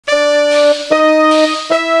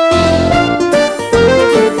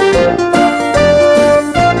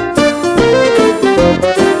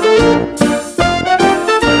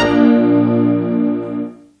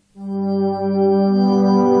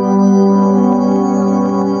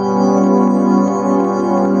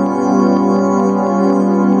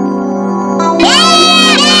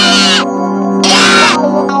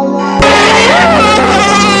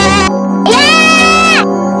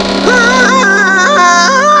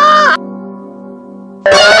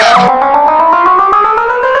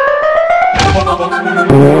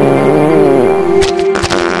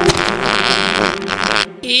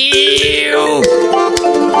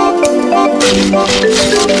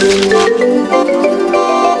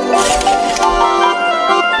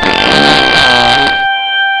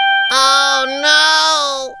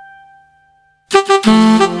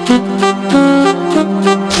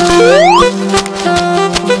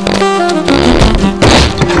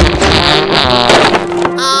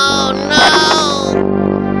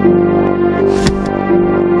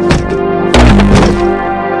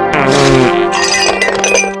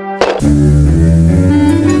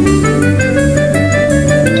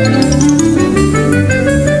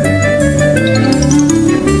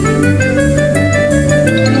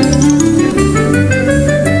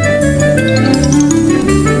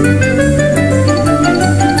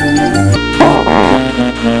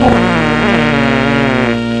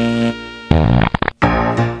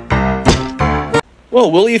Well,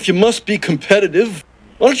 Willie, if you must be competitive,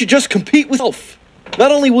 why don't you just compete with yourself? Not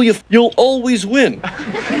only will you'll always win.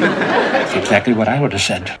 That's exactly what I would have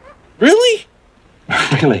said. Really?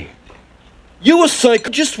 Really? You, a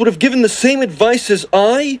psychologist, would have given the same advice as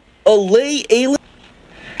I, a lay alien?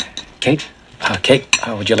 Kate,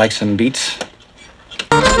 would you like some beets?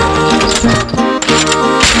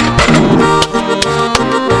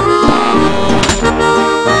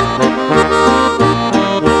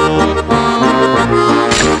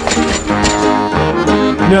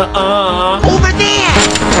 Nuh-uh. Over there!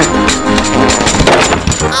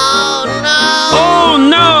 Oh, no! Oh,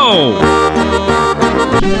 no!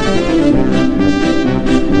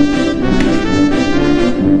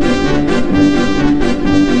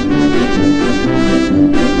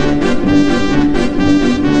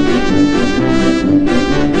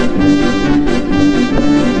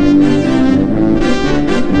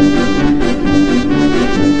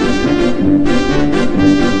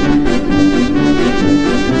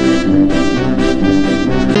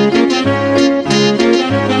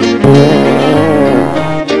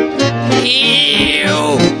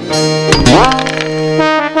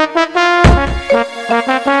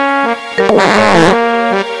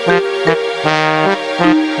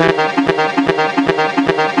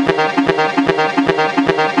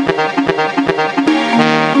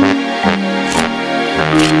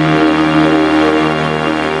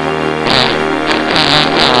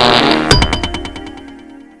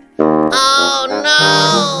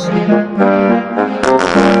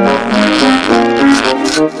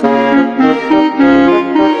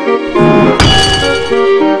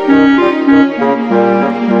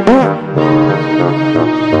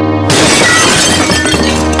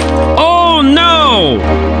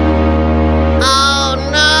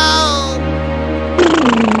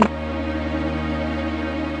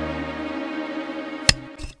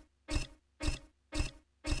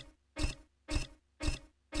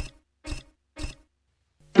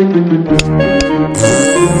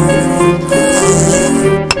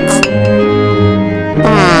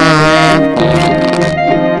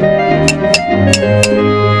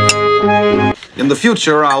 In the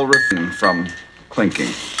future, I'll refrain from clinking.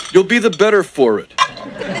 You'll be the better for it.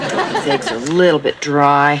 These eggs are a little bit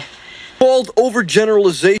dry. Called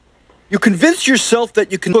overgeneralization. You convince yourself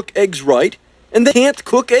that you can cook eggs right, and then can't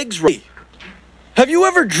cook eggs right. Have you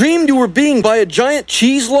ever dreamed you were being by a giant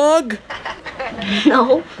cheese log?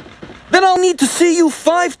 No. Then I'll need to see you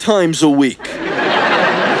 5 times a week.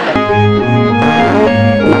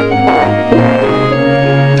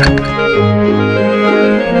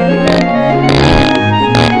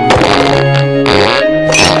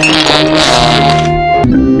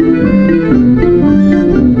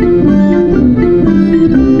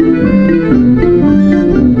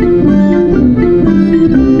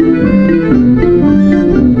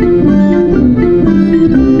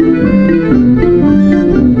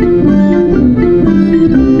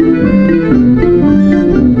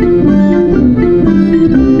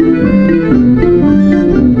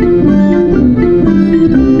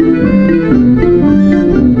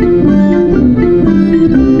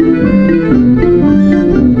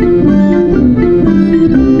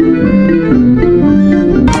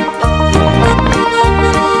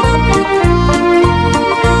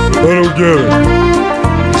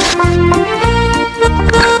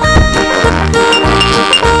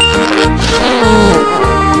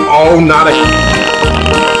 Oh, not a...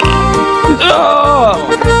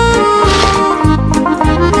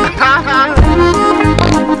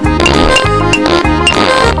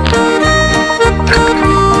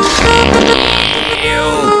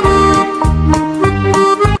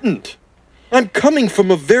 I'm coming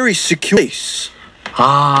from a very secure place.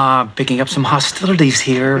 Ah, picking up some hostilities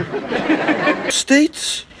here.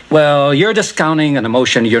 States? Well, you're discounting an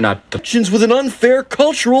emotion you're not... With an unfair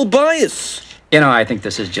cultural bias. You know, I think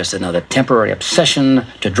this is just another temporary obsession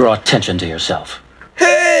to draw attention to yourself.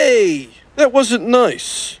 Hey! That wasn't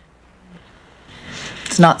nice.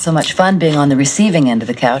 It's not so much fun being on the receiving end of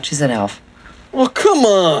the couch, is it, Alf? Well, come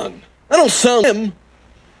on. I don't sound him.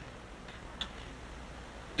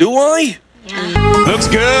 Do I? Looks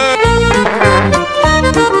good.